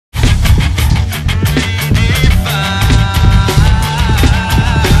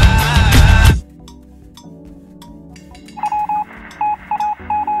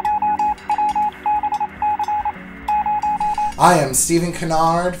I am Stephen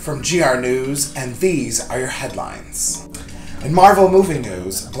CONARD from GR News, and these are your headlines. In Marvel movie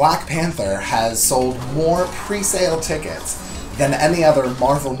news, Black Panther has sold more pre-sale tickets than any other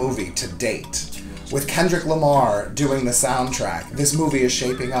Marvel movie to date. With Kendrick Lamar doing the soundtrack, this movie is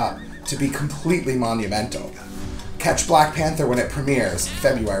shaping up to be completely monumental. Catch Black Panther when it premieres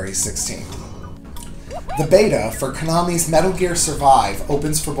February 16th. The beta for Konami's Metal Gear Survive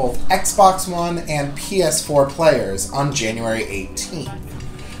opens for both Xbox One and PS4 players on January 18th.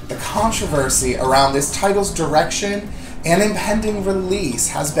 The controversy around this title's direction and impending release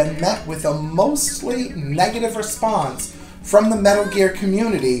has been met with a mostly negative response from the Metal Gear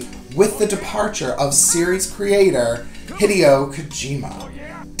community with the departure of series creator Hideo Kojima.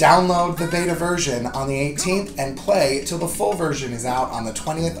 Download the beta version on the 18th and play till the full version is out on the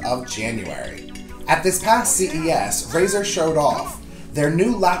 20th of January. At this past CES, RAZER showed off their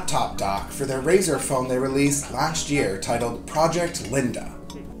new laptop dock for their RAZER phone they released last year titled Project Linda.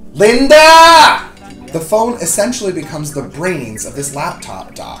 Linda! The phone essentially becomes the brains of this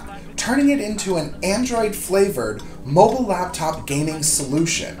laptop dock, turning it into an Android-flavored mobile laptop gaming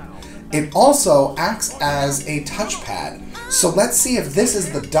solution. It also acts as a touchpad, so let's see if this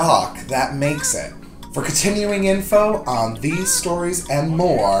is the dock that makes it. For continuing info on these stories and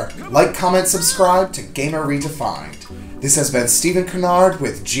more, like, comment, subscribe to Gamer Redefined. This has been Stephen CONARD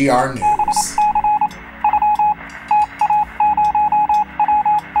with GR News.